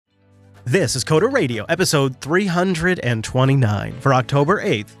This is Coda Radio, episode 329 for October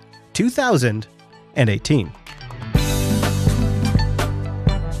 8th, 2018.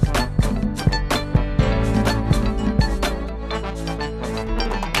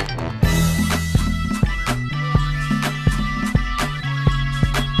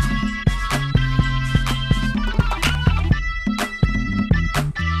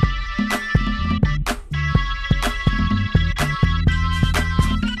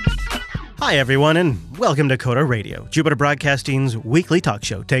 Hi, everyone, and welcome to Coda Radio, Jupiter Broadcasting's weekly talk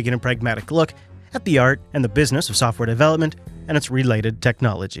show, taking a pragmatic look at the art and the business of software development and its related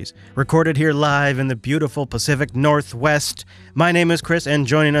technologies. Recorded here live in the beautiful Pacific Northwest, my name is Chris, and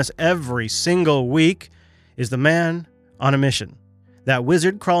joining us every single week is the man on a mission. That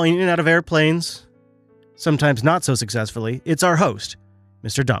wizard crawling in and out of airplanes, sometimes not so successfully. It's our host,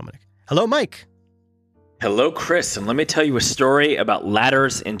 Mr. Dominic. Hello, Mike. Hello, Chris, and let me tell you a story about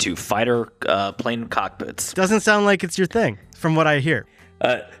ladders into fighter plane cockpits. Doesn't sound like it's your thing, from what I hear.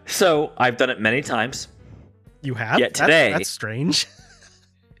 So, I've done it many times. You have? Yet today... That's strange.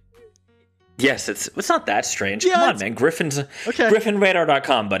 Yes, it's not that strange. Yeah, come on, man.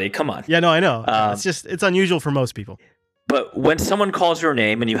 GriffinRadar.com, buddy. Come on. Yeah, no, I know. It's unusual for most people. But when someone calls your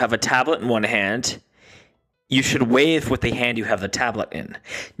name and you have a tablet in one hand... You should wave with the hand you have the tablet in,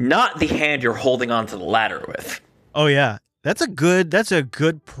 not the hand you're holding onto the ladder with. Oh yeah, that's a good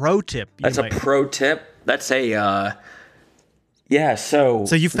pro tip. That's a pro tip. That's a yeah. So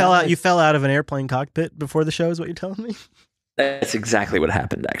you fell out. You fell out of an airplane cockpit before the show, is what you're telling me? That's exactly what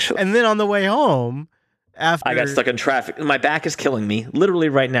happened, actually. And then on the way home, after I got stuck in traffic, my back is killing me literally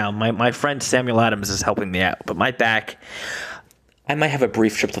right now. My friend Samuel Adams is helping me out, but my back. I might have a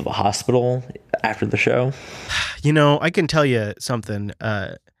brief trip to the hospital after the show. You know, I can tell you something.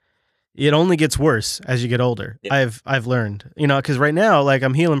 It only gets worse as you get older. Yeah. I've learned, you know, because right now, like,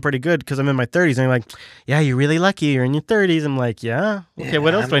 I'm healing pretty good because I'm in my 30s. And they're like, yeah, you're really lucky. You're in your 30s. I'm like, yeah. Okay,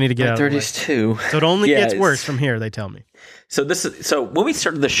 what else do I need to get out of my 30s too. So it only gets worse from here, they tell me. So when we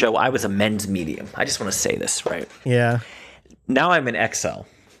started the show, I was a men's medium. I just want to say this, right? Yeah. Now I'm an XL.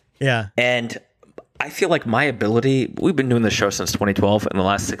 Yeah. And I feel like my ability, we've been doing this show since 2012, in the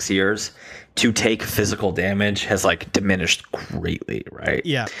last 6 years, to take physical damage has like diminished greatly, right?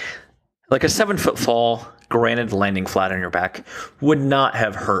 Yeah. Like a 7-foot fall, granted landing flat on your back, would not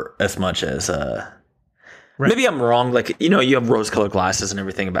have hurt as much as, right. Maybe I'm wrong. Like, you know, you have rose-colored glasses and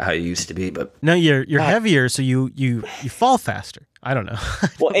everything about how you used to be, but no, you're heavier, so you fall faster. I don't know.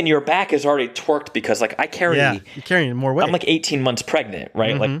 Well, and your back is already torqued because, like, you're carrying more weight. I'm like 18 months pregnant,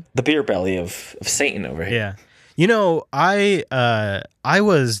 right? Mm-hmm. Like the beer belly of Satan over here. Yeah. You know, I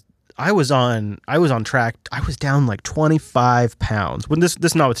was on track. I was down like 25 pounds. When this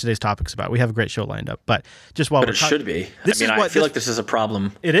is not what today's topic's about. We have a great show lined up, but just while it should be. I feel like this is a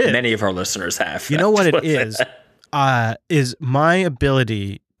problem. It is. Many of our listeners have. You know what it is my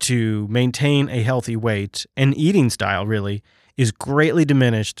ability to maintain a healthy weight and eating style really is greatly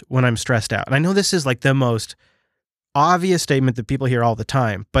diminished when I'm stressed out. And I know this is like the most obvious statement that people hear all the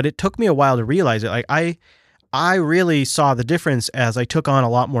time, but it took me a while to realize it. Like I really saw the difference as I took on a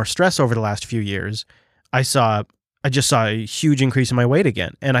lot more stress over the last few years. I just saw a huge increase in my weight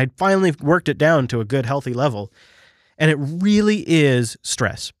again, and I finally worked it down to a good, healthy level. And it really is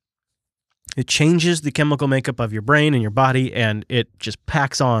stress. It changes the chemical makeup of your brain and your body, and it just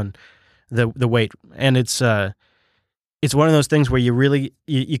packs on the weight. And it's one of those things where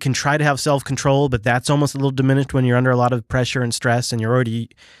you can try to have self-control, but that's almost a little diminished when you're under a lot of pressure and stress, and you're already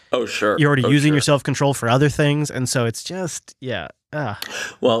using your self-control for other things, and so it's just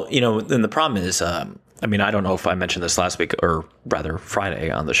Well, you know, then the problem is, I don't know if I mentioned this last week or rather Friday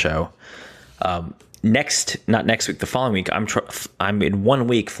on the show. Not next week, the following week, I'm in 1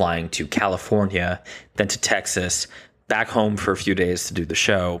 week flying to California, then to Texas, back home for a few days to do the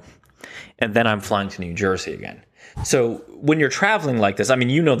show, and then I'm flying to New Jersey again. So when you're traveling like this, I mean,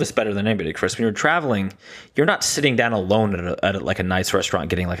 you know this better than anybody, Chris. When you're traveling, you're not sitting down alone at like a nice restaurant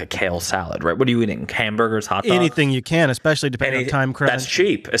getting like a kale salad, right? What are you eating? Hamburgers, hot dogs? Anything you can, especially depending on time crunch. That's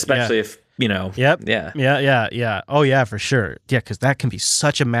cheap, especially if, you know. Yep. Yeah. Yeah. Oh, yeah, for sure. Yeah, because that can be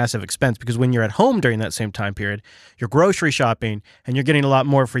such a massive expense because when you're at home during that same time period, you're grocery shopping and you're getting a lot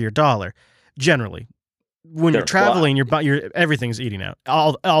more for your dollar, generally. When you're traveling, your everything's eating out.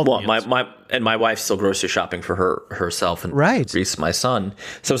 All my wife's still grocery shopping for herself and Reese, my son.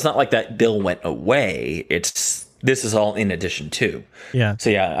 So it's not like that bill went away. This is all in addition to. Yeah. So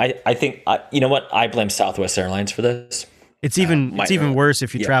yeah, I think you know what, I blame Southwest Airlines for this. It's even worse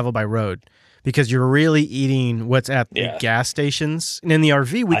if you travel by road because you're really eating what's at the gas stations. And in the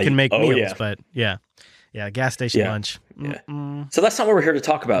RV, we can make meals, but yeah. Yeah, gas station lunch. Yeah. So that's not what we're here to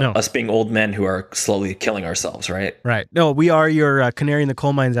talk about. No. Us being old men who are slowly killing ourselves, right? Right. No, we are your canary in the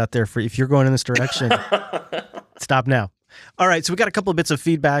coal mines out there. For if you're going in this direction, stop now. All right, so we got a couple of bits of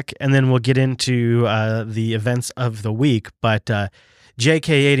feedback, and then we'll get into the events of the week. But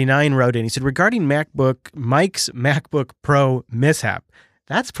JK89 wrote in. He said, regarding Mike's MacBook Pro mishap.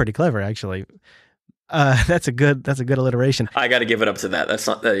 That's pretty clever, actually. That's a good alliteration. I got to give it up to that. That's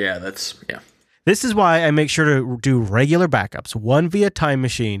not. Yeah. This is why I make sure to do regular backups, one via Time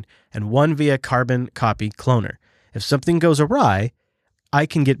Machine and one via Carbon Copy Cloner. If something goes awry, I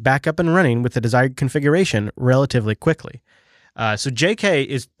can get back up and running with the desired configuration relatively quickly. So JK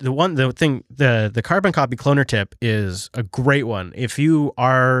is the Carbon Copy Cloner tip is a great one. If you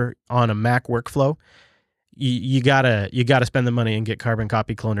are on a Mac workflow, you gotta spend the money and get Carbon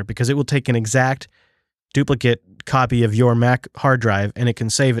Copy Cloner, because it will take an exact duplicate copy of your Mac hard drive, and it can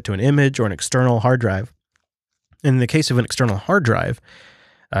save it to an image or an external hard drive. In the case of an external hard drive,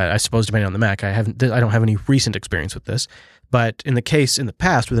 I suppose depending on the Mac, I don't have any recent experience with this, but in the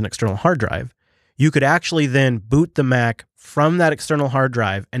past with an external hard drive, you could actually then boot the Mac from that external hard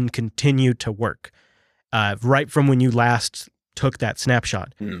drive and continue to work right from when you last took that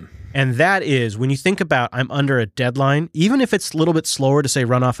snapshot. And that is, when you think about I'm under a deadline, even if it's a little bit slower to say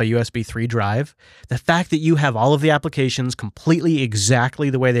run off a USB 3 drive, the fact that you have all of the applications completely exactly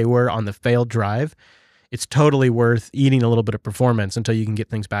the way they were on the failed drive, it's totally worth eating a little bit of performance until you can get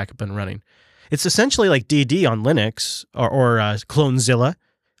things back up and running. It's essentially like DD on Linux or Clonezilla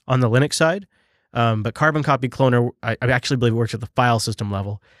on the Linux side. But Carbon Copy Cloner, I actually believe it works at the file system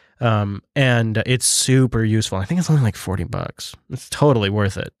level. And it's super useful. I think it's only like $40. It's totally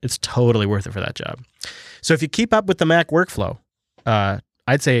worth it. It's totally worth it for that job. So if you keep up with the Mac workflow,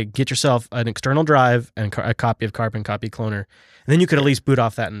 I'd say get yourself an external drive and a copy of Carbon Copy Cloner. And then you could at least boot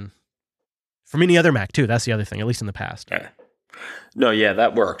off that. And from any other Mac too, that's the other thing, at least in the past. Yeah. No, yeah,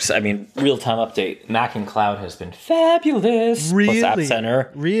 that works. I mean, real-time update, Mac and Cloud has been fabulous. Really? Plus App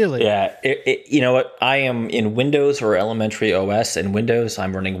Center. Really? Yeah. You know what? I am in Windows or elementary OS. In Windows,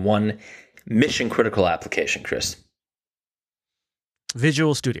 I'm running one mission-critical application, Chris.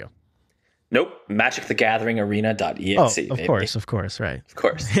 Visual Studio. Nope. Magic the Gathering Arena.exe. Oh, of course, right. Of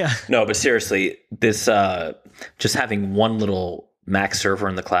course. Yeah. No, but seriously, this just having one little Mac server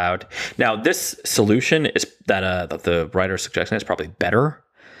in the cloud. Now, this solution is that the writer's suggestion is probably better.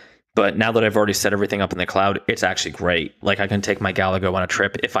 But now that I've already set everything up in the cloud, it's actually great. Like, I can take my Galago on a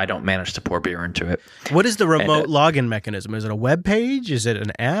trip if I don't manage to pour beer into it. What is the remote login mechanism? Is it a web page? Is it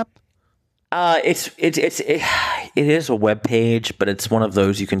an app? It is a web page, but it's one of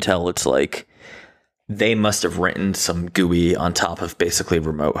those you can tell it's like they must have written some GUI on top of basically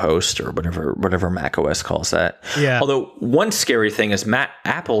remote host or whatever Mac OS calls that. Yeah. Although one scary thing is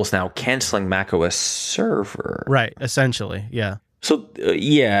Apple is now canceling Mac OS server. Right. Essentially. Yeah. So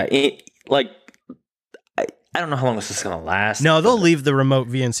I don't know how long this is going to last. No, they'll leave the remote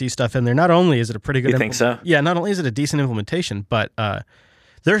VNC stuff in there. Not only is it a pretty good, you think so? Yeah. Not only is it a decent implementation, but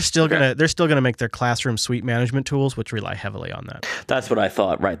they're still gonna make their classroom suite management tools, which rely heavily on that. That's what I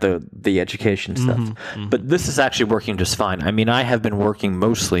thought, right? The education stuff. Mm-hmm. But this is actually working just fine. I mean, I have been working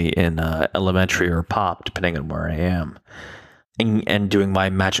mostly in elementary or pop, depending on where I am, and doing my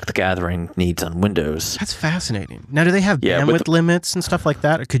Magic the Gathering needs on Windows. That's fascinating. Now, do they have bandwidth limits and stuff like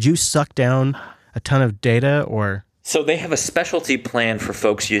that? Or could you suck down a ton of data? Or so they have a specialty plan for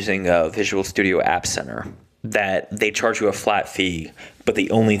folks using Visual Studio App Center that they charge you a flat fee, but the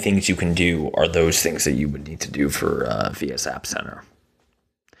only things you can do are those things that you would need to do for VS App Center.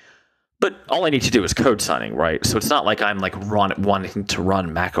 But all I need to do is code signing, right? So it's not like I'm like wanting to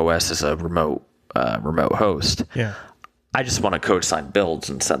run Mac OS as a remote host. Yeah, I just want to code sign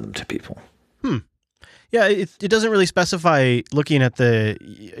builds and send them to people. Yeah, it doesn't really specify looking at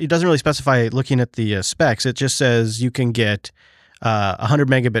the specs. It just says you can get 100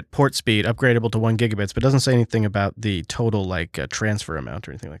 megabit port speed upgradable to 1 gigabits, but it doesn't say anything about the total transfer amount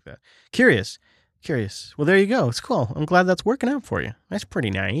or anything like that. Curious. Well, there you go. It's cool. I'm glad that's working out for you. That's pretty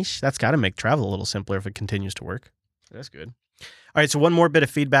nice. That's got to make travel a little simpler if it continues to work. That's good. All right, so one more bit of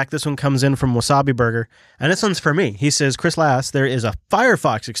feedback. This one comes in from Wasabi Burger, and this one's for me. He says, Chris Lass, there is a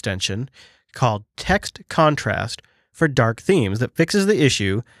Firefox extension called Text Contrast for dark themes that fixes the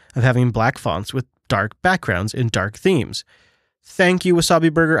issue of having black fonts with dark backgrounds in dark themes. Thank you,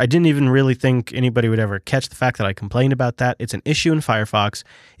 Wasabi Burger. I didn't even really think anybody would ever catch the fact that I complained about that. It's an issue in Firefox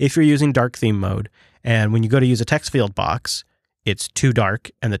if you're using dark theme mode, and when you go to use a text field box, it's too dark,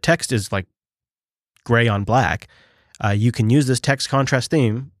 and the text is like gray on black. You can use this text contrast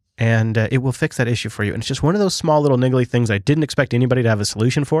theme, and it will fix that issue for you. And it's just one of those small little niggly things I didn't expect anybody to have a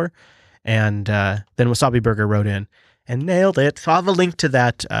solution for, And then Wasabi Burger wrote in and nailed it. So I'll have a link to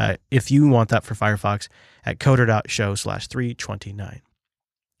that if you want that for Firefox at coder.show/329.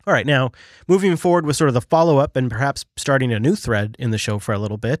 All right, now moving forward with sort of the follow-up and perhaps starting a new thread in the show for a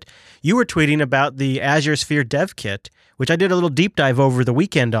little bit, you were tweeting about the Azure Sphere Dev Kit, which I did a little deep dive over the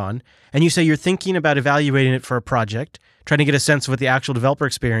weekend on, and you say you're thinking about evaluating it for a project, trying to get a sense of what the actual developer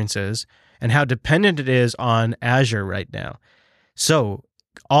experience is and how dependent it is on Azure right now. So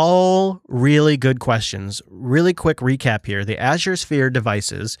all really good questions. Really quick recap here. The Azure Sphere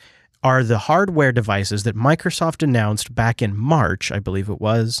devices are the hardware devices that Microsoft announced back in March, I believe it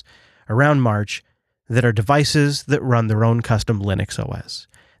was, around March, that are devices that run their own custom Linux OS.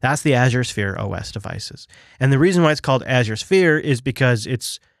 That's the Azure Sphere OS devices. And the reason why it's called Azure Sphere is because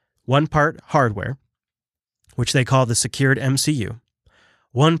it's one part hardware, which they call the secured MCU,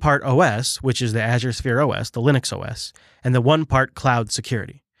 one part OS, which is the Azure Sphere OS, the Linux OS, and the one part cloud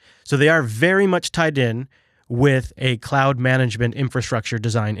security. So they are very much tied in with a cloud management infrastructure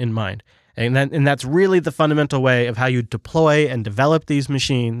design in mind. And that's really the fundamental way of how you deploy and develop these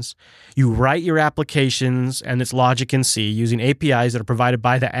machines. You write your applications and its logic in C using APIs that are provided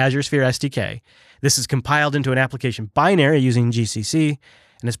by the Azure Sphere SDK. This is compiled into an application binary using GCC.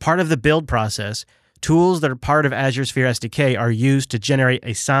 And as part of the build process, tools that are part of Azure Sphere SDK are used to generate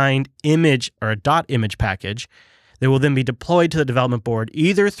a signed image or a .image package that will then be deployed to the development board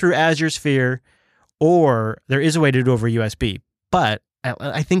either through Azure Sphere or there is a way to do it over USB. But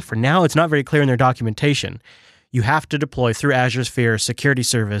I think for now, it's not very clear in their documentation. You have to deploy through Azure Sphere security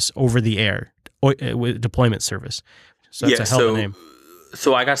service over the air deployment service. So that's a hell of a name.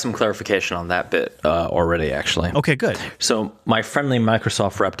 So I got some clarification on that bit already, actually. Okay, good. So my friendly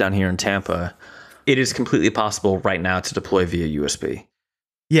Microsoft rep down here in Tampa, it is completely possible right now to deploy via USB.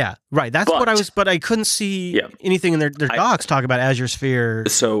 Yeah, right. That's what I was, but I couldn't see anything in their docs talk about Azure Sphere.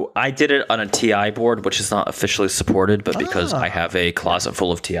 So I did it on a TI board, which is not officially supported, but because I have a closet full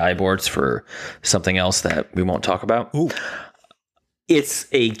of TI boards for something else that we won't talk about. Ooh. It's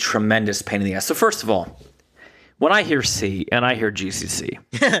a tremendous pain in the ass. So first of all, when I hear C and I hear GCC.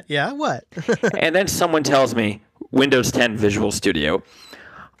 Yeah, what? And then someone tells me Windows 10 Visual Studio,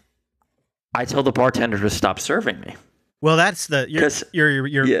 I tell the bartender to stop serving me. Well, that's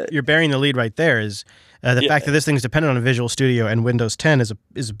you're bearing the lead right there. Is the fact that this thing's dependent on Visual Studio and Windows 10 is a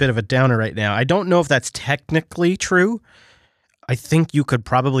bit of a downer right now. I don't know if that's technically true. I think you could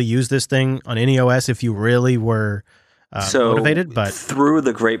probably use this thing on any OS if you really were motivated. But through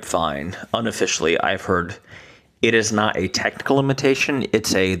the grapevine, unofficially, I've heard it is not a technical limitation.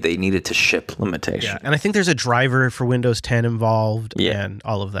 It's they needed to ship limitation. Yeah, and I think there's a driver for Windows 10 involved and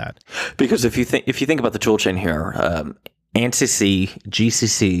all of that. Because if you think about the toolchain here, ANSI,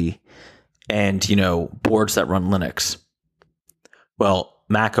 GCC, and boards that run Linux. Well,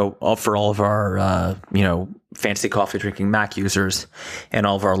 Mac for all of our fancy coffee drinking Mac users and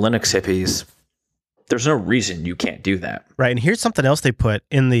all of our Linux hippies. There's no reason you can't do that. Right. And here's something else they put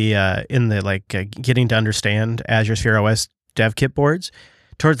in the getting to understand Azure Sphere OS dev kit boards.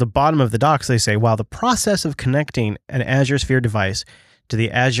 Towards the bottom of the docs, they say, while the process of connecting an Azure Sphere device to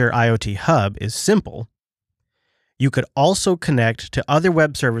the Azure IoT Hub is simple, you could also connect to other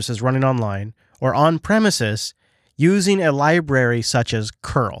web services running online or on premises using a library such as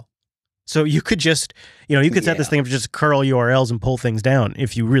curl. So you could just, you could set this thing up to just curl URLs and pull things down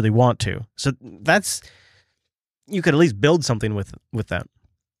if you really want to. So you could at least build something with that.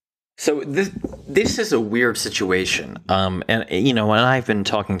 So this is a weird situation. And when I've been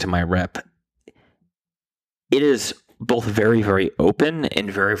talking to my rep, it is both very, very open and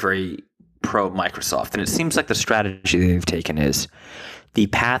very, very pro Microsoft. And it seems like the strategy they've taken is the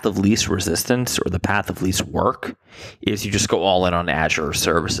path of least resistance or the path of least work is you just go all in on Azure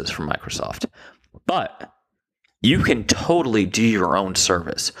services from Microsoft. But you can totally do your own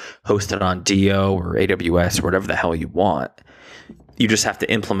service, host it on DO or AWS or whatever the hell you want. You just have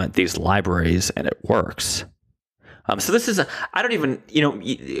to implement these libraries and it works. So this is I don't even,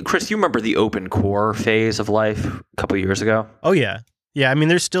 Chris, you remember the open core phase of life a couple of years ago? Oh, yeah. Yeah, I mean,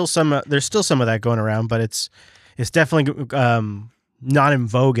 there's still some of that going around, but it's definitely not in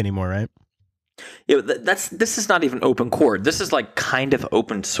vogue anymore, right? Yeah, this is not even open core. This is like kind of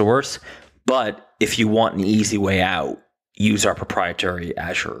open source, but if you want an easy way out, use our proprietary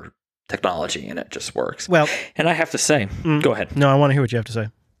Azure technology, and it just works. Well, and I have to say, go ahead. No, I want to hear what you have to say.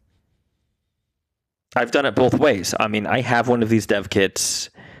 I've done it both ways. I mean, I have one of these dev kits.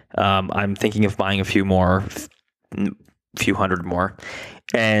 I'm thinking of buying a few more, few hundred more,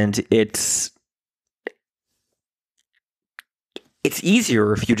 and it's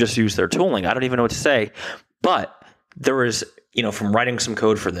easier if you just use their tooling. I don't even know what to say, but there is, from writing some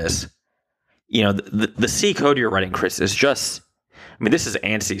code for this, the C code you're writing, Chris, is just, I mean, this is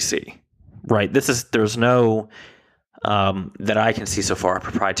ANSI C, right? There's no, that I can see so far,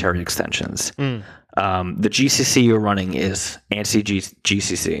 proprietary extensions. The GCC you're running is ANSI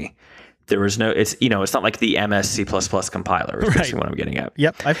GCC. There is no, it's not like the MS C++ compiler, is basically what I'm getting at.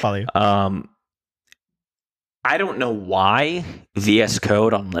 Yep, I follow you. I don't know why VS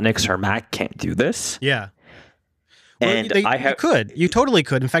Code on Linux or Mac can't do this. Yeah. And you totally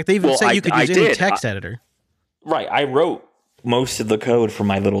could. In fact, they even say you could use any text editor. Right. I wrote most of the code for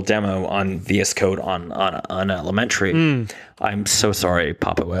my little demo on VS Code on elementary. I'm so sorry,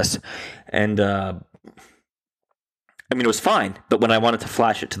 Pop OS. And I mean, it was fine, but when I wanted to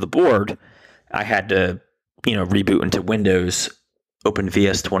flash it to the board, I had to, reboot into Windows, open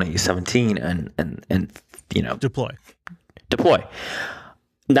VS 2017, and deploy.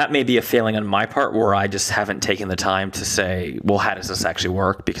 That may be a failing on my part, where I just haven't taken the time to say, well, how does this actually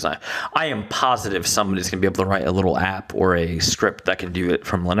work? Because I am positive somebody's going to be able to write a little app or a script that can do it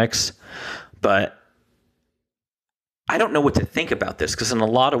from Linux. But I don't know what to think about this, because in a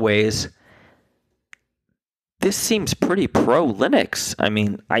lot of ways, this seems pretty pro Linux. I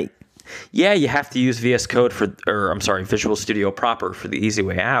mean, you have to use VS Code Visual Studio proper for the easy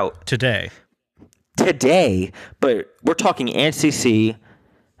way out. Today, but we're talking ANSI C,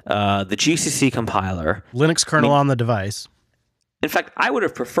 the GCC compiler, Linux kernel on the device. In fact, I would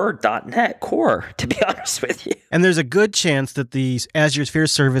have preferred .NET Core, to be honest with you. And there's a good chance that these Azure Sphere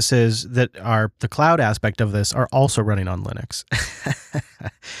services that are the cloud aspect of this are also running on Linux.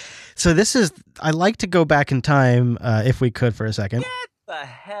 So I like to go back in time, if we could, for a second. Get the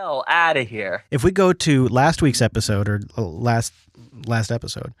hell out of here. If we go to last week's episode, or last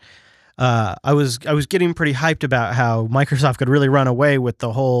episode, I was getting pretty hyped about how Microsoft could really run away with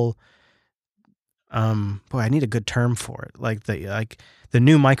the whole, I need a good term for it, like the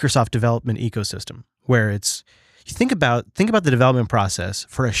new Microsoft development ecosystem, where it's, you think about the development process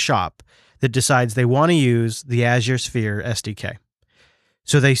for a shop that decides they want to use the Azure Sphere SDK.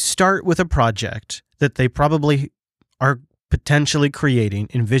 So they start with a project that they probably are potentially creating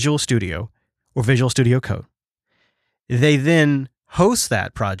in Visual Studio or Visual Studio Code. They then host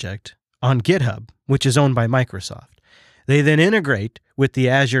that project on GitHub, which is owned by Microsoft. They then integrate with the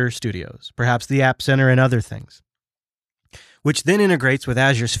Azure Studios, perhaps the App Center and other things, which then integrates with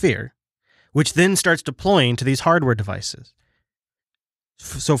Azure Sphere, which then starts deploying to these hardware devices.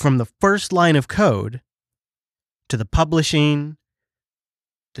 So from the first line of code to the publishing,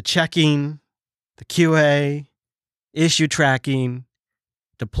 the checking, the QA, issue tracking,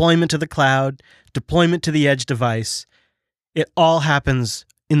 deployment to the cloud, deployment to the edge device, it all happens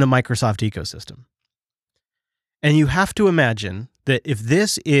in the Microsoft ecosystem. And you have to imagine that if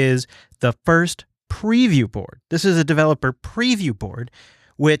this is the first preview board, this is a developer preview board,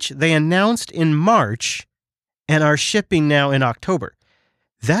 which they announced in March and are shipping now in October.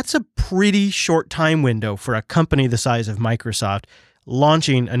 That's a pretty short time window for a company the size of Microsoft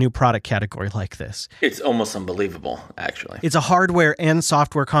launching a new product category like this. It's almost unbelievable, actually. It's a hardware and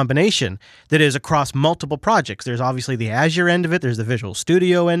software combination that is across multiple projects. There's obviously the Azure end of it. There's the Visual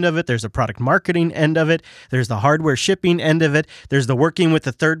Studio end of it. There's the product marketing end of it. There's the hardware shipping end of it. There's the working with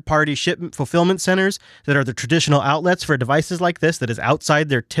the third-party shipment fulfillment centers that are the traditional outlets for devices like this that is outside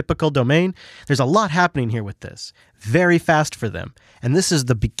their typical domain. There's a lot happening here with this. Very fast for them. And this is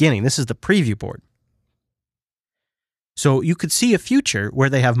the beginning. This is the preview board. So you could see a future where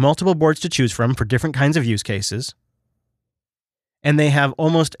they have multiple boards to choose from for different kinds of use cases. And they have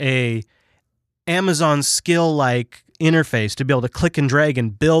almost a Amazon skill-like interface to be able to click and drag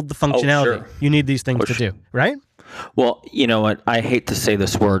and build the functionality you need these things to do, right? Well, you know what? I hate to say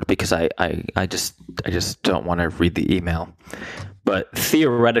this word because I just don't want to read the email. But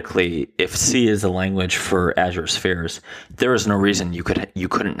theoretically, if C is a language for Azure Spheres, there is no reason you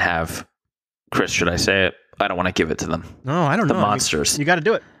couldn't have, Chris, should I say it? I don't want to give it to them. No, I don't know. The monsters. You got to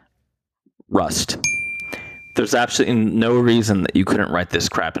do it. Rust. There's absolutely no reason that you couldn't write this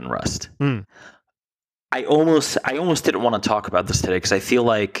crap in Rust. I almost didn't want to talk about this today because I feel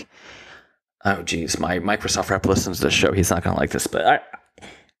like, oh geez, my Microsoft rep listens to the show. He's not going to like this, but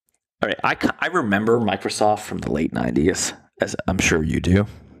I remember Microsoft from the late 90s, as I'm sure you do.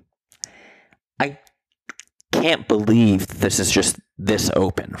 I can't believe this is just this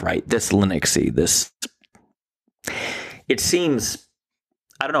open, right? This Linuxy, this. It seems,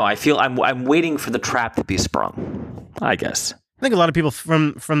 I don't know. I feel I'm waiting for the trap to be sprung, I guess. I think a lot of people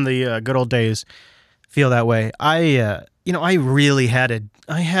from the good old days feel that way. I really had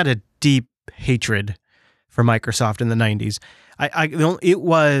a deep hatred for Microsoft in the 90s. It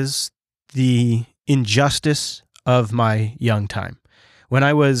was the injustice of my young time, when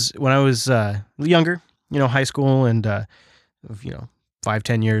I was younger, high school, and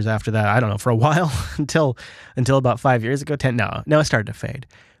 5-10 years after that, I don't know, for a while until about 5 years ago. 10 no, it started to fade.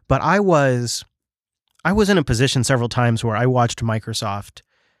 But I was in a position several times where I watched Microsoft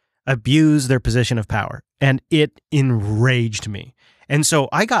abuse their position of power, and it enraged me. And so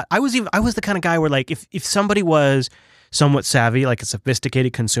I was the kind of guy where, like, if somebody was somewhat savvy, like a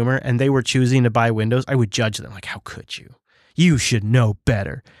sophisticated consumer, and they were choosing to buy Windows, I would judge them like, how could you? You should know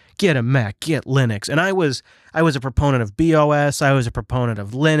better. Get a Mac, get Linux. And I was a proponent of BOS. I was a proponent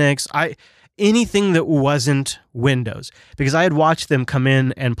of Linux. Anything that wasn't Windows, because I had watched them come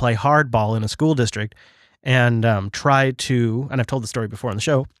in and play hardball in a school district and try to, and I've told the story before on the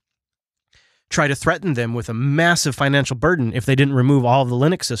show, try to threaten them with a massive financial burden if they didn't remove all of the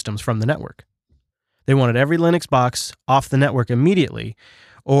Linux systems from the network. They wanted every Linux box off the network immediately,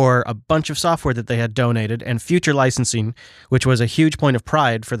 or a bunch of software that they had donated, and future licensing, which was a huge point of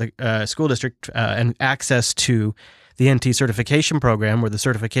pride for the school district, and access to the NT certification program, where the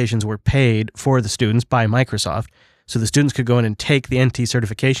certifications were paid for the students by Microsoft. So the students could go in and take the NT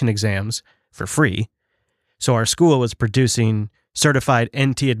certification exams for free. So our school was producing certified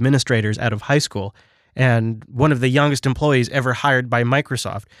NT administrators out of high school. And one of the youngest employees ever hired by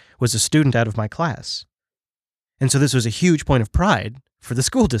Microsoft was a student out of my class. And so this was a huge point of pride for the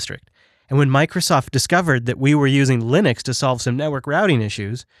school district. And when Microsoft discovered that we were using Linux to solve some network routing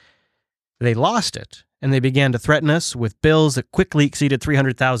issues, they lost it. And they began to threaten us with bills that quickly exceeded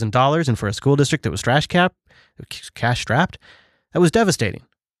 $300,000. And for a school district that was cash strapped, that was devastating.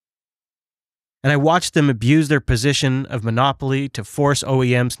 And I watched them abuse their position of monopoly to force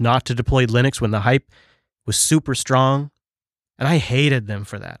OEMs not to deploy Linux when the hype was super strong. And I hated them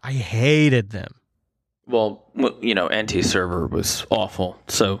for that. I hated them. Well, NT server was awful.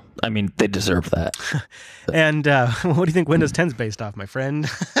 So, I mean, they deserve that. And what do you think Windows 10 is based off, my friend?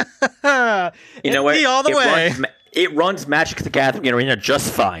 You know what? All the way. It runs Magic the Gathering Arena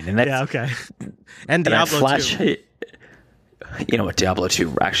just fine. And that's, yeah, okay. And Diablo 2. You know what? Diablo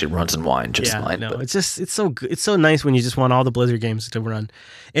 2 actually runs in wine just fine. No, but it's so good. It's so nice when you just want all the Blizzard games to run.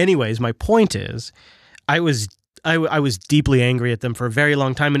 Anyways, my point is, I was deeply angry at them for a very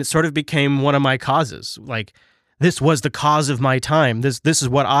long time, and it sort of became one of my causes. Like, this was the cause of my time. This is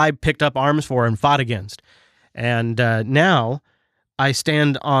what I picked up arms for and fought against. And now I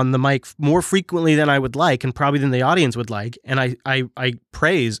stand on the mic more frequently than I would like, and probably than the audience would like, and I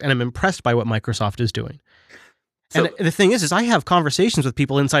praise and I'm impressed by what Microsoft is doing. So, and the thing is I have conversations with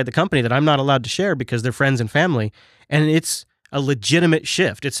people inside the company that I'm not allowed to share because they're friends and family, and it's a legitimate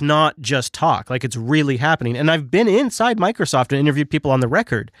shift. It's not just talk. Like, it's really happening. And I've been inside Microsoft and interviewed people on the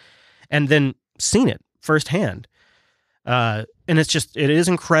record and then seen it firsthand. And it is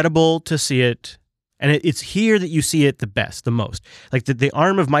incredible to see it. And it's here that you see it the most. Like the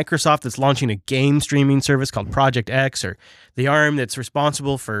arm of Microsoft that's launching a game streaming service called Project X, or the arm that's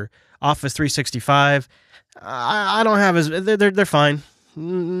responsible for Office 365. I don't have they're fine.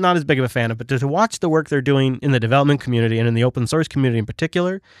 Not as big of a fan of, but to watch the work they're doing in the development community and in the open source community in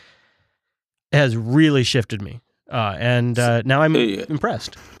particular has really shifted me. And now I'm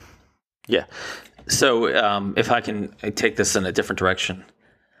impressed. Yeah. So if I can take this in a different direction,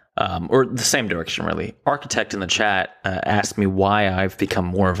 or the same direction, really. Architect in the chat asked me why I've become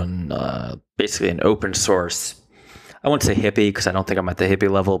more of basically an open source, I won't say hippie because I don't think I'm at the hippie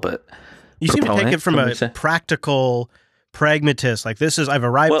level, but you seem to take it from a practical pragmatist. Like, I've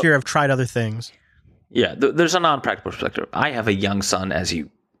arrived here, I've tried other things. Yeah, there's a non-practical perspective. I have a young son, as you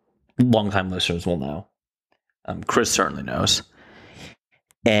longtime listeners will know. Chris certainly knows.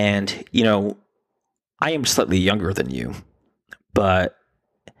 And, I am slightly younger than you, but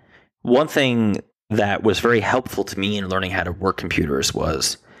one thing that was very helpful to me in learning how to work computers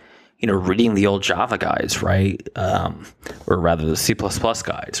was, reading the old Java guides, right? Or rather the C++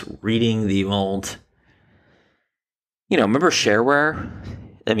 guides, reading the old, remember shareware?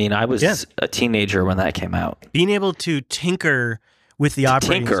 I mean, I was a teenager when that came out. Being able to tinker with the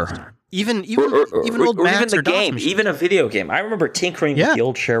operating system. Even old Macs or game, DOS even a video game. I remember tinkering with the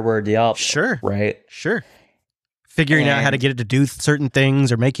old shareware Diablo. Sure. Right? Sure. Figuring out how to get it to do certain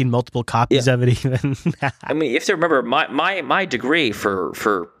things or making multiple copies of it even. I mean, if you remember, my degree for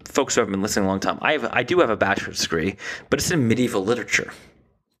folks who have been listening a long time, I do have a bachelor's degree, but it's in medieval literature.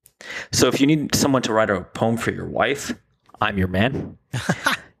 So if you need someone to write a poem for your wife, I'm your man.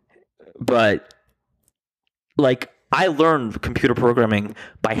 But, I learned computer programming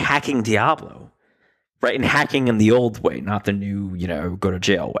by hacking Diablo, right? And hacking in the old way, not the new, go to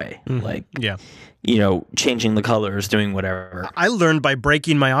jail way. Changing the colors, doing whatever. I learned by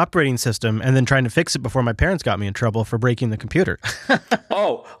breaking my operating system and then trying to fix it before my parents got me in trouble for breaking the computer.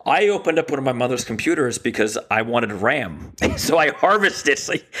 I opened up one of my mother's computers because I wanted RAM. So I harvested.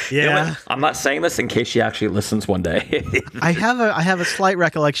 Like, Yeah. You know what? I'm not saying this in case she actually listens one day. I have a slight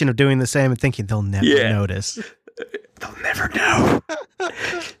recollection of doing the same and thinking they'll never notice. They'll never know.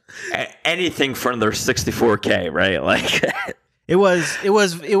 Anything for their 64K, right? Like it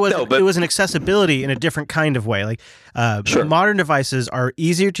was an accessibility in a different kind of way. Like modern devices are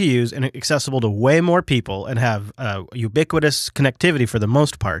easier to use and accessible to way more people and have ubiquitous connectivity for the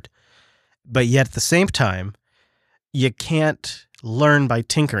most part. But yet at the same time, you can't learn by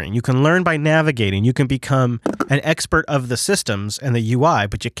tinkering. You can learn by navigating. You can become an expert of the systems and the UI,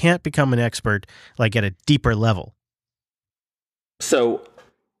 but you can't become an expert like at a deeper level. So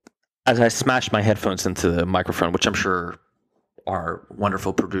as I smashed my headphones into the microphone, which I'm sure our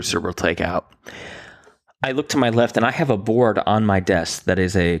wonderful producer will take out, I look to my left and I have a board on my desk that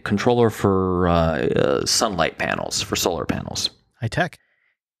is a controller for sunlight panels, for solar panels. High tech.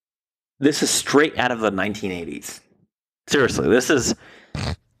 This is straight out of the 1980s. Seriously, this is...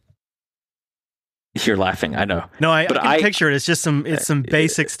 You're laughing, I know. No, I can picture it. It's just some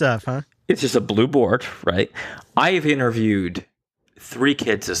basic stuff, huh? It's just a blue board, right? I've interviewed 3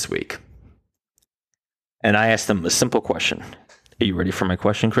 kids this week. And I asked them a simple question. Are you ready for my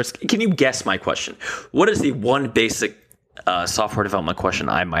question, Chris? Can you guess my question? What is the one basic software development question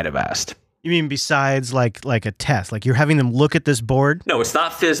I might have asked? You mean besides like a test? Like you're having them look at this board? No, it's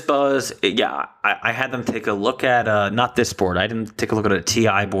not FizzBuzz. I had them take a look at, not this board. I didn't take a look at a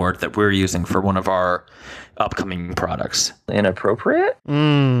TI board that we're using for one of our upcoming products. Inappropriate?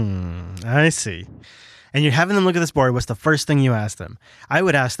 I see. And you're having them look at this board. What's the first thing you ask them? I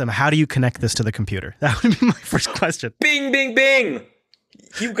would ask them, how do you connect this to the computer? That would be my first question. Bing, bing, bing.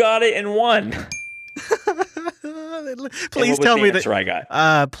 You got it in one. Please tell me that I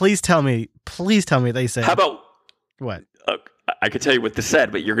got. Please tell me they say. How about what? I could tell you what this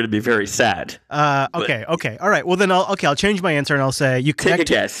said, but you're going to be very sad. Okay. All right. Well, then I'll change my answer and I'll say you connect. Take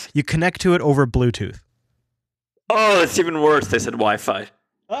a guess. You connect to it over Bluetooth. Oh, it's even worse. They said Wi-Fi.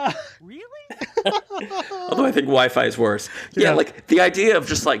 Really? Although I think Wi-Fi is worse. Yeah, like the idea of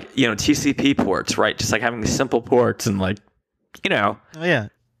just like, TCP ports, right? Just like having simple ports and like, Oh, yeah.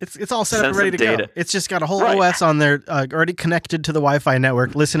 It's all set up and ready to data. go. It's just got a whole OS on there already connected to the Wi-Fi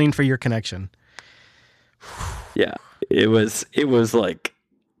network, listening for your connection. Yeah, it was like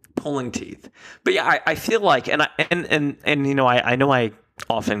pulling teeth. But yeah, I feel like, and I know I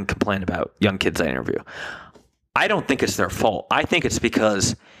often complain about young kids I interview. I don't think it's their fault. I think it's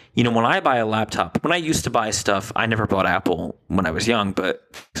because, when I buy a laptop, when I used to buy stuff, I never bought Apple when I was young,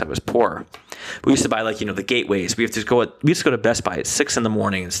 but because I was poor. We used to buy the gateways. We used to go to Best Buy at 6 a.m.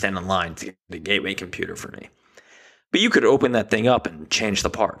 and stand in line to get the gateway computer for me. But you could open that thing up and change the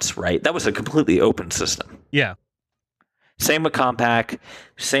parts, right? That was a completely open system. Yeah. Same with Compaq,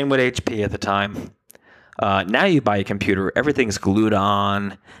 same with HP at the time. Now you buy a computer, everything's glued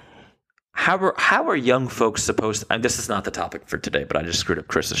on. How are young folks supposed to, and this is not the topic for today, but I just screwed up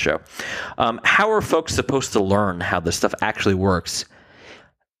Chris's show. How are folks supposed to learn how this stuff actually works?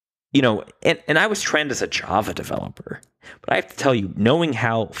 And I was trained as a Java developer, but I have to tell you, knowing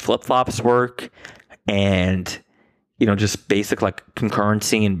how flip-flops work and, just basic like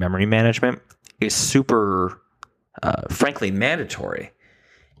concurrency and memory management is super, frankly, mandatory.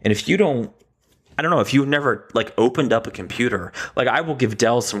 And if you don't, I don't know, if you've never opened up a computer, I will give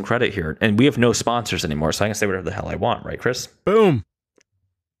Dell some credit here, and we have no sponsors anymore, so I can say whatever the hell I want, right, Chris? Boom.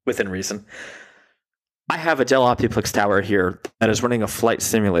 Within reason. I have a Dell Optiplex tower here that is running a flight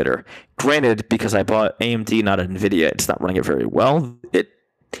simulator. Granted, because I bought AMD, not NVIDIA, it's not running it very well.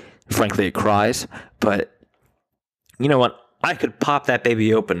 Frankly, it cries, but you know what? I could pop that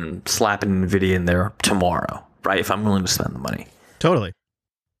baby open and slap an NVIDIA in there tomorrow, right, if I'm willing to spend the money. Totally.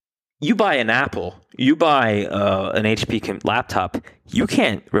 You buy an Apple, you buy an HP laptop, you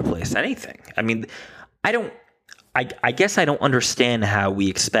can't replace anything. I mean, I guess I don't understand how we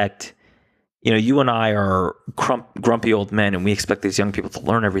expect, you and I are grumpy old men and we expect these young people to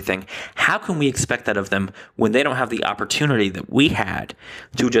learn everything. How can we expect that of them when they don't have the opportunity that we had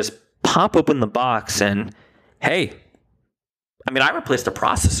to just pop open the box and, hey, I replaced a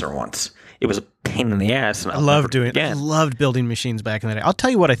processor once. It was a pain in the ass. And I loved building machines back in the day. I'll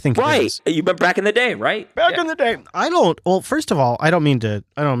tell you what I think. Right. It is. You went back in the day, right? Back in the day. Well, first of all, I don't mean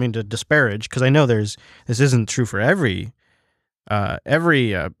to disparage, because I know this isn't true for every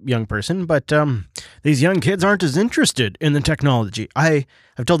young person, but these young kids aren't as interested in the technology. I've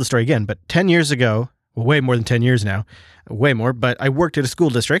told the story again, but 10 years ago, way more than 10 years now, way more, but I worked at a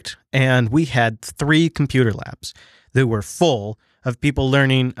school district and we had 3 computer labs that were full of people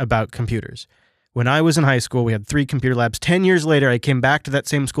learning about computers. When I was in high school, we had 3 computer labs. 10 years later, I came back to that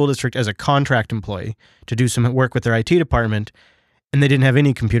same school district as a contract employee to do some work with their IT department, and they didn't have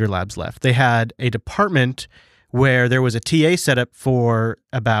any computer labs left. They had a department where there was a TA set up for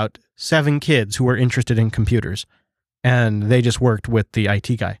about 7 kids who were interested in computers, and they just worked with the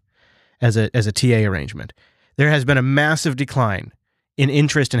IT guy as a TA arrangement. There has been a massive decline in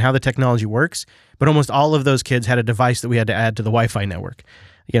interest in how the technology works, but almost all of those kids had a device that we had to add to the Wi-Fi network,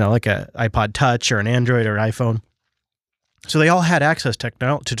 like an iPod Touch or an Android or an iPhone. So they all had access to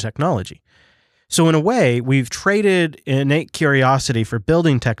technology. So in a way, we've traded innate curiosity for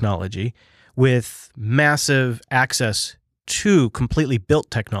building technology with massive access to completely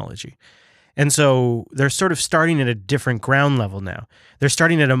built technology. And so they're sort of starting at a different ground level now. They're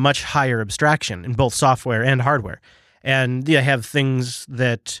starting at a much higher abstraction in both software and hardware. And they have things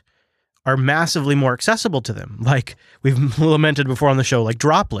that are massively more accessible to them. Like we've lamented before on the show, like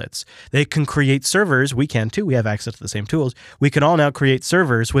droplets. They can create servers. We can too. We have access to the same tools. We can all now create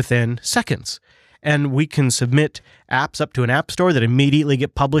servers within seconds. And we can submit apps up to an app store that immediately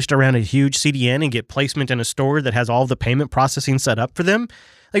get published around a huge CDN and get placement in a store that has all the payment processing set up for them.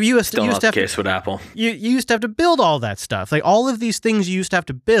 Like you used to have the case with Apple. You used to have to build all that stuff. Like all of these things you used to have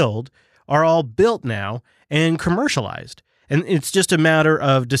to build are all built now and commercialized. And it's just a matter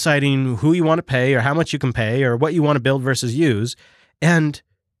of deciding who you want to pay or how much you can pay or what you want to build versus use. And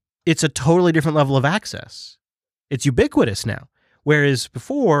it's a totally different level of access. It's ubiquitous now. Whereas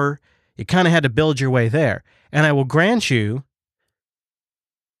before, you kind of had to build your way there. And I will grant you,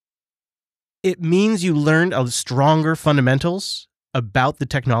 it means you learned a stronger fundamentals about the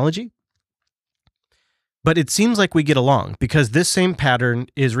technology. But it seems like we get along because this same pattern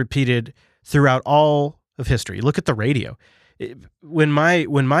is repeated throughout all of history. Look at the radio. When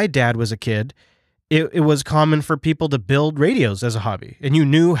my dad was a kid, it was common for people to build radios as a hobby. And you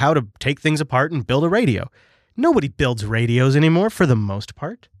knew how to take things apart and build a radio. Nobody builds radios anymore for the most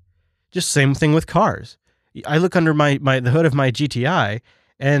part. Just same thing with cars. I look under the hood of my GTI,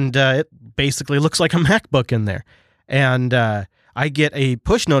 and it basically looks like a MacBook in there. And I get a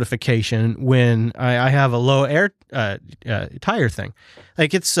push notification when I have a low air tire thing.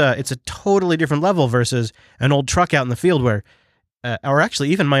 Like it's a totally different level versus an old truck out in the field where, or actually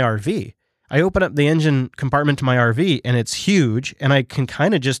even my RV. I open up the engine compartment to my RV and it's huge, and I can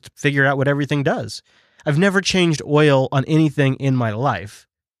kind of just figure out what everything does. I've never changed oil on anything in my life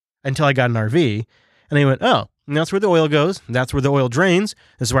until I got an RV, and they went, oh, and that's where the oil goes. That's where the oil drains.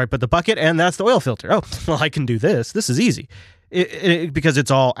 This is where I put the bucket, and that's the oil filter. Oh, well, I can do this. This is easy. Because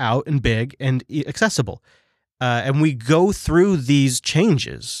it's all out and big and accessible. And we go through these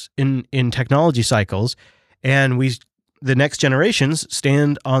changes in technology cycles, and the next generations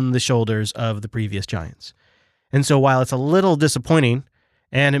stand on the shoulders of the previous giants. And so while it's a little disappointing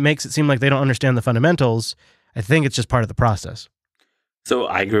and it makes it seem like they don't understand the fundamentals, I think it's just part of the process. So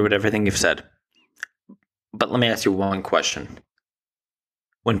I agree with everything you've said. But let me ask you one question.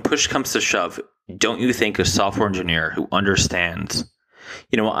 When push comes to shove, don't you think a software engineer who understands,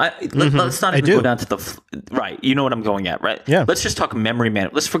 let's not even go down to the, right, you know what I'm going at, right? Yeah. Let's just talk memory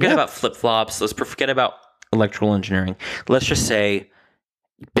management. Let's forget about flip-flops. Let's forget about electrical engineering. Let's just say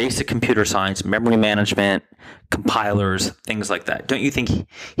basic computer science, memory management, compilers, things like that. Don't you think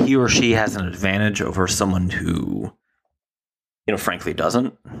he or she has an advantage over someone who, frankly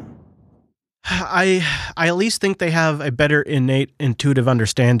doesn't? I at least think they have a better innate intuitive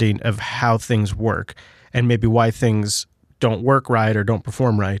understanding of how things work and maybe why things don't work right or don't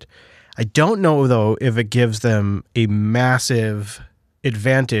perform right. I don't know, though, if it gives them a massive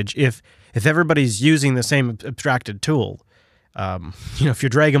advantage if everybody's using the same abstracted tool. If you're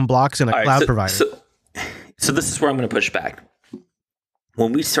dragging blocks in a cloud provider. So this is where I'm going to push back.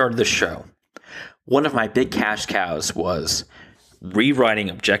 When we started the show, one of my big cash cows was rewriting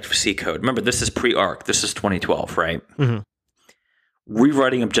Objective-C code. Remember, this is pre-ARC. This is 2012, right? Mm-hmm.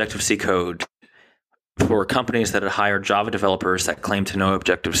 Rewriting Objective-C code for companies that had hired Java developers that claimed to know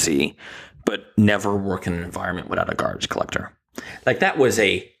Objective-C, but never work in an environment without a garbage collector. Like, that was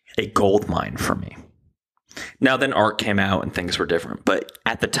a gold mine for me. Now, then ARC came out and things were different. But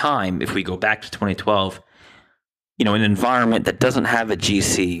at the time, if we go back to 2012, an environment that doesn't have a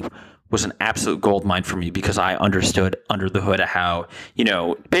GC was an absolute gold mine for me because I understood under the hood of how,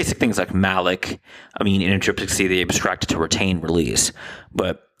 basic things like malloc, in intrinsic-C, they abstracted to retain release.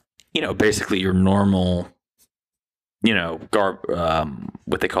 But, basically your normal,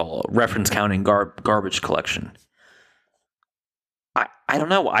 what they call reference counting garbage collection. I don't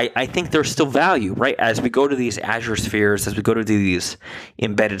know. I think there's still value, right? As we go to these Azure Spheres, as we go to these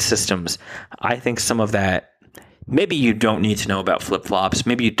embedded systems, I think some of that maybe you don't need to know about flip-flops.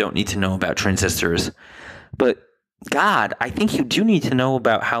 Maybe you don't need to know about transistors. But God, I think you do need to know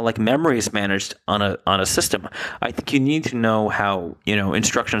about how like memory is managed on a system. I think you need to know how,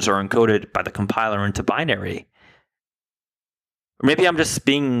 instructions are encoded by the compiler into binary. Or maybe I'm just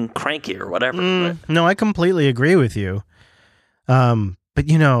being cranky or whatever. No, I completely agree with you. But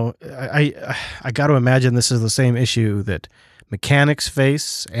I got to imagine this is the same issue that mechanics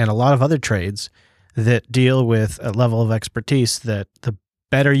face and a lot of other trades that deal with a level of expertise that the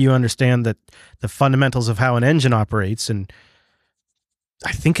better you understand the fundamentals of how an engine operates. And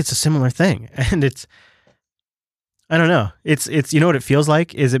I think it's a similar thing. And I don't know. It's what it feels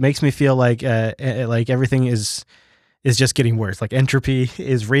like is it makes me feel like everything is just getting worse. Like entropy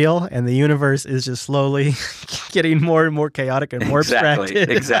is real and the universe is just slowly getting more and more chaotic and more abstracted.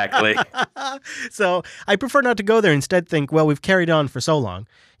 Exactly. So I prefer not to go there. Instead think, well, we've carried on for so long.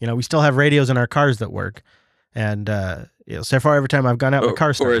 We still have radios in our cars that work. And so far every time I've gone out with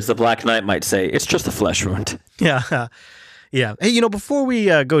car started. Or as the Black Knight might say, it's just a flesh wound. Yeah. Yeah. Hey, before we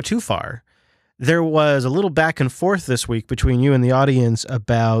go too far, there was a little back and forth this week between you and the audience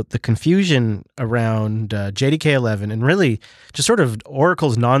about the confusion around JDK 11 and really just sort of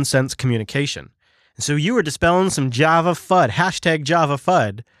Oracle's nonsense communication. And so you were dispelling some Java FUD, hashtag Java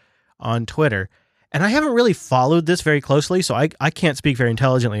FUD on Twitter. And I haven't really followed this very closely, so I can't speak very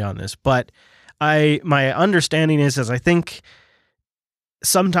intelligently on this. But my understanding is I think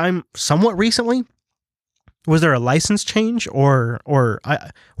somewhat recently, was there a license change or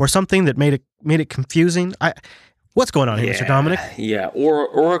something that made it confusing? What's going on here, Mr. Dominic? Yeah,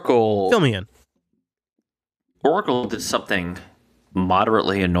 Oracle. Fill me in. Oracle did something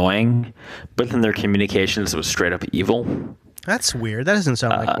moderately annoying, but then their communications was straight up evil. That's weird. That doesn't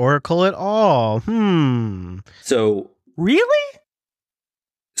sound like Oracle at all. So really?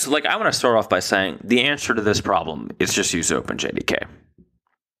 So I want to start off by saying the answer to this problem is just use OpenJDK.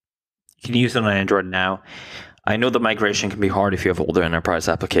 You can use it on Android now. I know the migration can be hard if you have older enterprise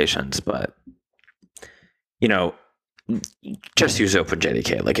applications, but just use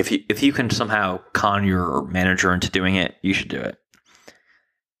OpenJDK. Like if you can somehow con your manager into doing it, you should do it.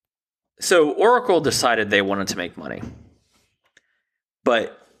 So Oracle decided they wanted to make money,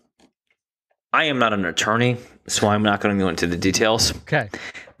 but I am not an attorney, so I'm not going to go into the details. Okay.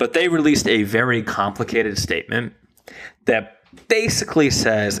 But they released a very complicated statement that basically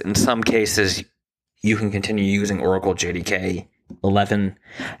says in some cases you can continue using Oracle JDK 11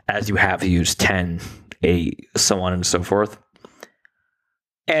 as you have used 10, so on and so forth.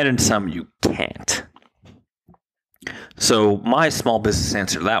 And in some you can't. So my small business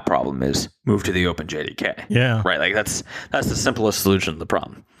answer to that problem is move to the OpenJDK. Yeah. Right? That's the simplest solution to the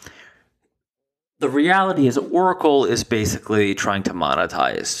problem. The reality is Oracle is basically trying to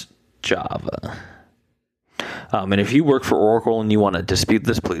monetize Java. And if you work for Oracle and you want to dispute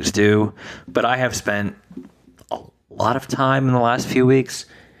this, please do. But I have spent a lot of time in the last few weeks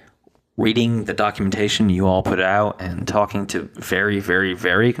reading the documentation you all put out and talking to very, very,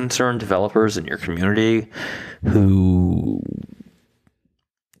 very concerned developers in your community who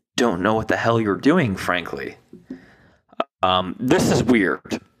don't know what the hell you're doing, frankly. This is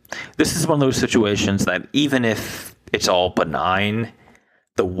weird. This is one of those situations that even if it's all benign,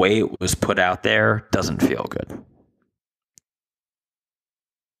 the way it was put out there doesn't feel good.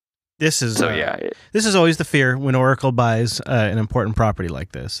 This is always the fear when Oracle buys an important property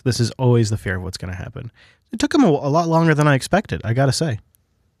like this. This is always the fear of what's going to happen. It took them a lot longer than I expected, I got to say.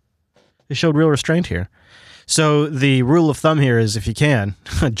 They showed real restraint here. So the rule of thumb here is if you can,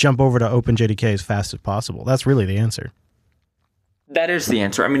 jump over to OpenJDK as fast as possible. That's really the answer. That is the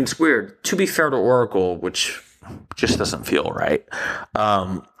answer. I mean, it's weird. To be fair to Oracle, which just doesn't feel right,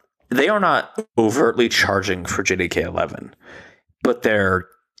 they are not overtly charging for JDK 11, but they're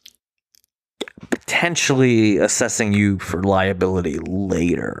potentially assessing you for liability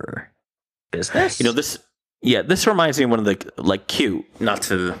later. Business? This reminds me of one of the, cute, not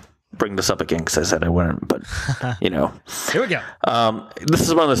to bring this up again because I said I wouldn't, but, Here we go. This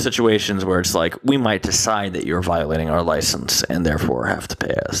is one of those situations where it's like, we might decide that you're violating our license and therefore have to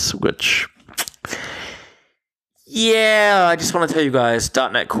pay us, which, yeah, I just want to tell you guys,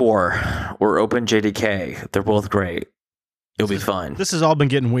 .NET Core or OpenJDK, they're both great. You'll be fine. This has all been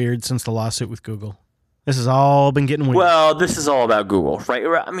getting weird since the lawsuit with Google. This has all been getting weird. Well, this is all about Google, right?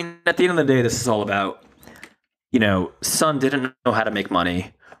 I mean, at the end of the day, this is all about, Sun didn't know how to make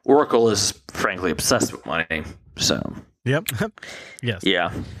money. Oracle is frankly obsessed with money. So, yep. Yes.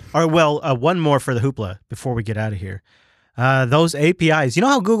 Yeah. All right. Well, one more for the hoopla before we get out of here. Those APIs. You know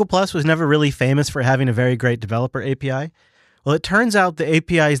how Google Plus was never really famous for having a very great developer API? Well, it turns out the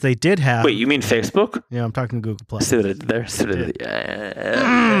APIs they did have. Wait, you mean Facebook? Yeah, I'm talking Google Plus. See what I did there?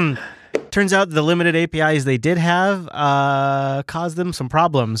 Turns out the limited APIs they did have caused them some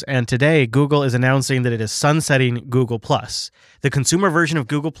problems, and today Google is announcing that it is sunsetting Google Plus. The consumer version of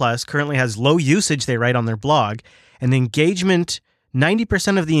Google Plus currently has low usage, they write on their blog, and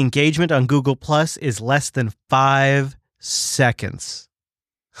 90% of the engagement on Google Plus is less than 5 seconds.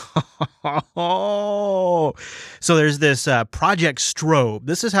 So there's this Project Strobe.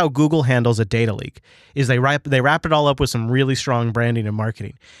 This is how Google handles a data leak. Is they wrap it all up with some really strong branding and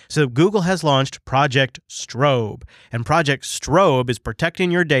marketing. So Google has launched Project Strobe, and Project Strobe is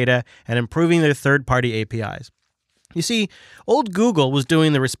protecting your data and improving their third-party APIs. You see, old Google was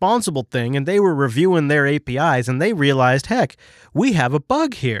doing the responsible thing, and they were reviewing their APIs, and they realized, heck, we have a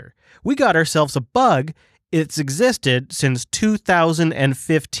bug here. We got ourselves a bug. It's existed since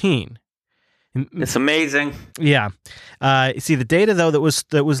 2015. It's amazing. Yeah. See, the data, though,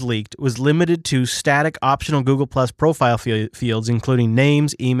 that was leaked was limited to static optional Google Plus profile fields, including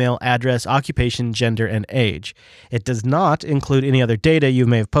names, email, address, occupation, gender, and age. It does not include any other data you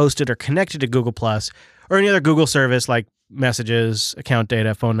may have posted or connected to Google Plus or any other Google service like messages, account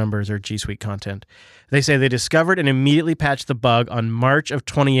data, phone numbers, or G Suite content. They say they discovered and immediately patched the bug on March of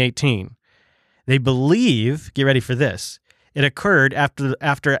 2018. They believe, get ready for this, it occurred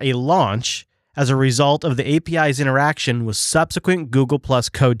after a launch as a result of the API's interaction with subsequent Google Plus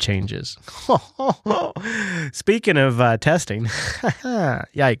code changes. Speaking of testing,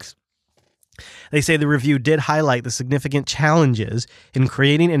 yikes. They say the review did highlight the significant challenges in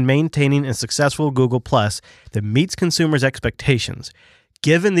creating and maintaining a successful Google Plus that meets consumers' expectations.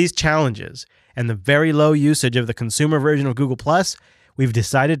 Given these challenges and the very low usage of the consumer version of Google Plus, we've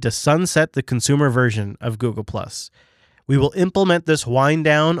decided to sunset the consumer version of Google+. We will implement this wind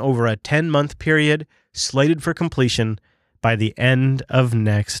down over a 10-month period, slated for completion by the end of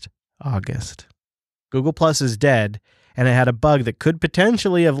next August. Google+ is dead, and it had a bug that could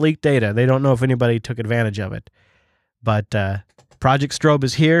potentially have leaked data. They don't know if anybody took advantage of it. But Project Strobe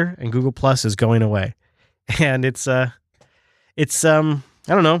is here, and Google+ is going away. And it's I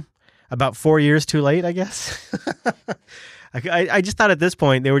don't know, about 4 years too late, I guess. I just thought at this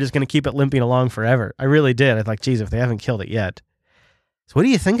point they were just going to keep it limping along forever. I really did. I was like, geez, if they haven't killed it yet. So what do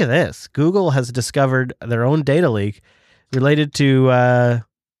you think of this? Google has discovered their own data leak related to a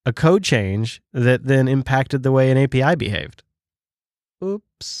code change that then impacted the way an API behaved.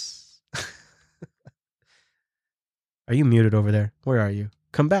 Oops. Are you muted over there? Where are you?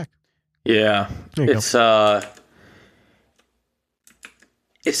 Come back. Yeah. There you go.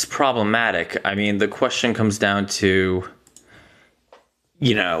 It's problematic. I mean, the question comes down to,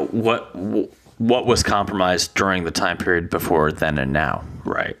 what was compromised during the time period before then and now,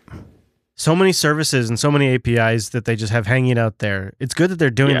 right? So many services and so many APIs that they just have hanging out there. It's good that they're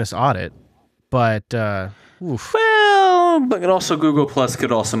doing this audit, but oof. Well, but also Google Plus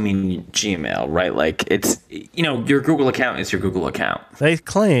could also mean Gmail, right? Like it's, your Google account is your Google account. They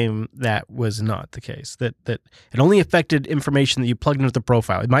claim that was not the case, that it only affected information that you plugged into the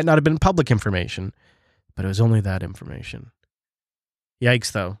profile. It might not have been public information, but it was only that information.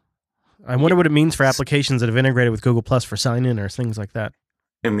 Yikes, though. I wonder what it means for applications that have integrated with Google Plus for sign-in or things like that.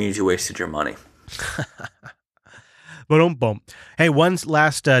 It means you wasted your money. Boom. Hey, one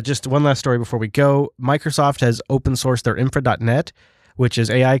last story before we go. Microsoft has open sourced their infra.net, which is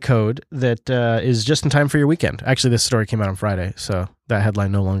AI code that is just in time for your weekend. Actually, this story came out on Friday, so that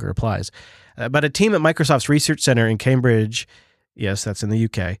headline no longer applies. But a team at Microsoft's Research Center in Cambridge, yes, that's in the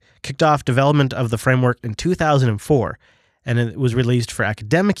UK, kicked off development of the framework in 2004. And it was released for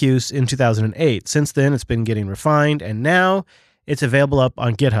academic use in 2008. Since then, it's been getting refined, and now it's available up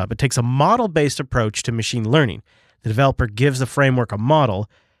on GitHub. It takes a model-based approach to machine learning. The developer gives the framework a model,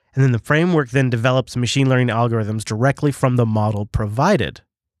 and then the framework then develops machine learning algorithms directly from the model provided.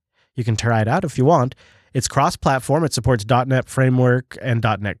 You can try it out if you want. It's cross-platform. It supports .NET Framework and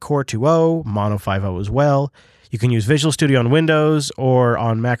 .NET Core 2.0, Mono 5.0 as well. You can use Visual Studio on Windows, or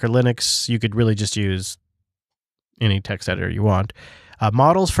on Mac or Linux, you could really just use any text editor you want.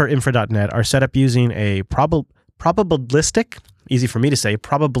 Models for infra.net are set up using a probabilistic, easy for me to say,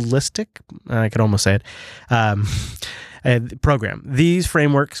 probabilistic, I could almost say it, program. These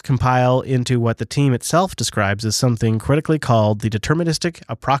frameworks compile into what the team itself describes as something critically called the deterministic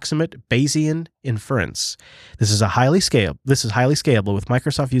approximate Bayesian inference. This is highly scalable with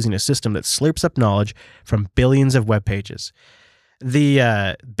Microsoft using a system that slurps up knowledge from billions of web pages. The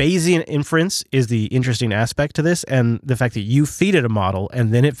Bayesian inference is the interesting aspect to this, and the fact that you feed it a model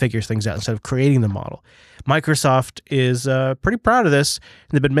and then it figures things out instead of creating the model. Microsoft is pretty proud of this.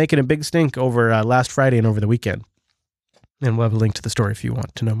 They've been making a big stink over last Friday and over the weekend. And we'll have a link to the story if you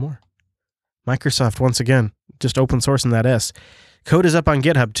want to know more. Microsoft, once again, just open sourcing that S. Code is up on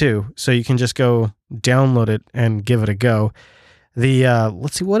GitHub too, so you can just go download it and give it a go.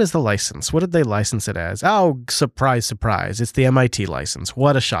 Let's see, what is the license? What did they license it as? Oh, surprise, surprise. It's the MIT license.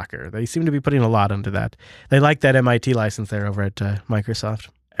 What a shocker. They seem to be putting a lot into that. They like that MIT license there over at Microsoft.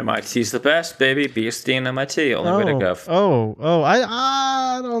 MIT's the best, baby. BSD and MIT, only way to go.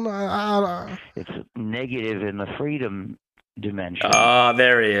 I don't know. It's negative in the freedom dimension. Ah,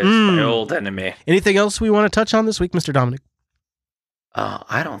 there he is, my old enemy. Anything else we want to touch on this week, Mr. Dominic?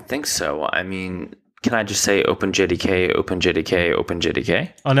 I don't think so. I mean, can I just say OpenJDK, OpenJDK,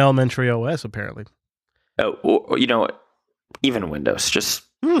 OpenJDK? On elementary OS, apparently. Oh, or, even Windows. Just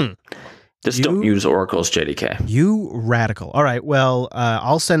don't use Oracle's JDK. You radical. All right. Well,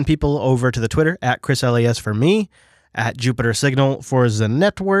 I'll send people over to the Twitter at ChrisLAS for me, at Jupiter Signal for the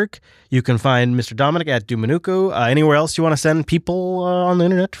network. You can find Mr. Dominic at Dumanuku. Anywhere else you want to send people on the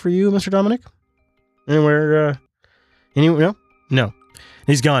internet for you, Mr. Dominic? Anywhere? No.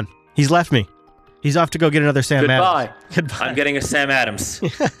 He's gone. He's left me. He's off to go get another Sam Adams. Goodbye. I'm getting a Sam Adams.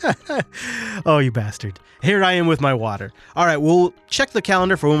 Oh, you bastard. Here I am with my water. All right, we'll check the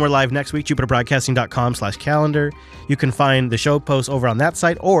calendar for when we're live next week, jupiterbroadcasting.com/calendar. You can find the show posts over on that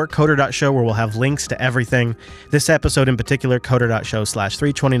site or coder.show, where we'll have links to everything. This episode in particular,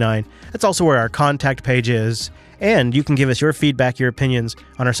 coder.show/329. That's also where our contact page is. And you can give us your feedback, your opinions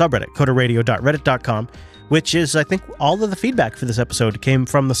on our subreddit, coderradio.reddit.com. which is, I think, all of the feedback for this episode came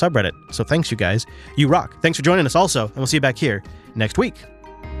from the subreddit. So thanks, you guys. You rock. Thanks for joining us also, and we'll see you back here next week.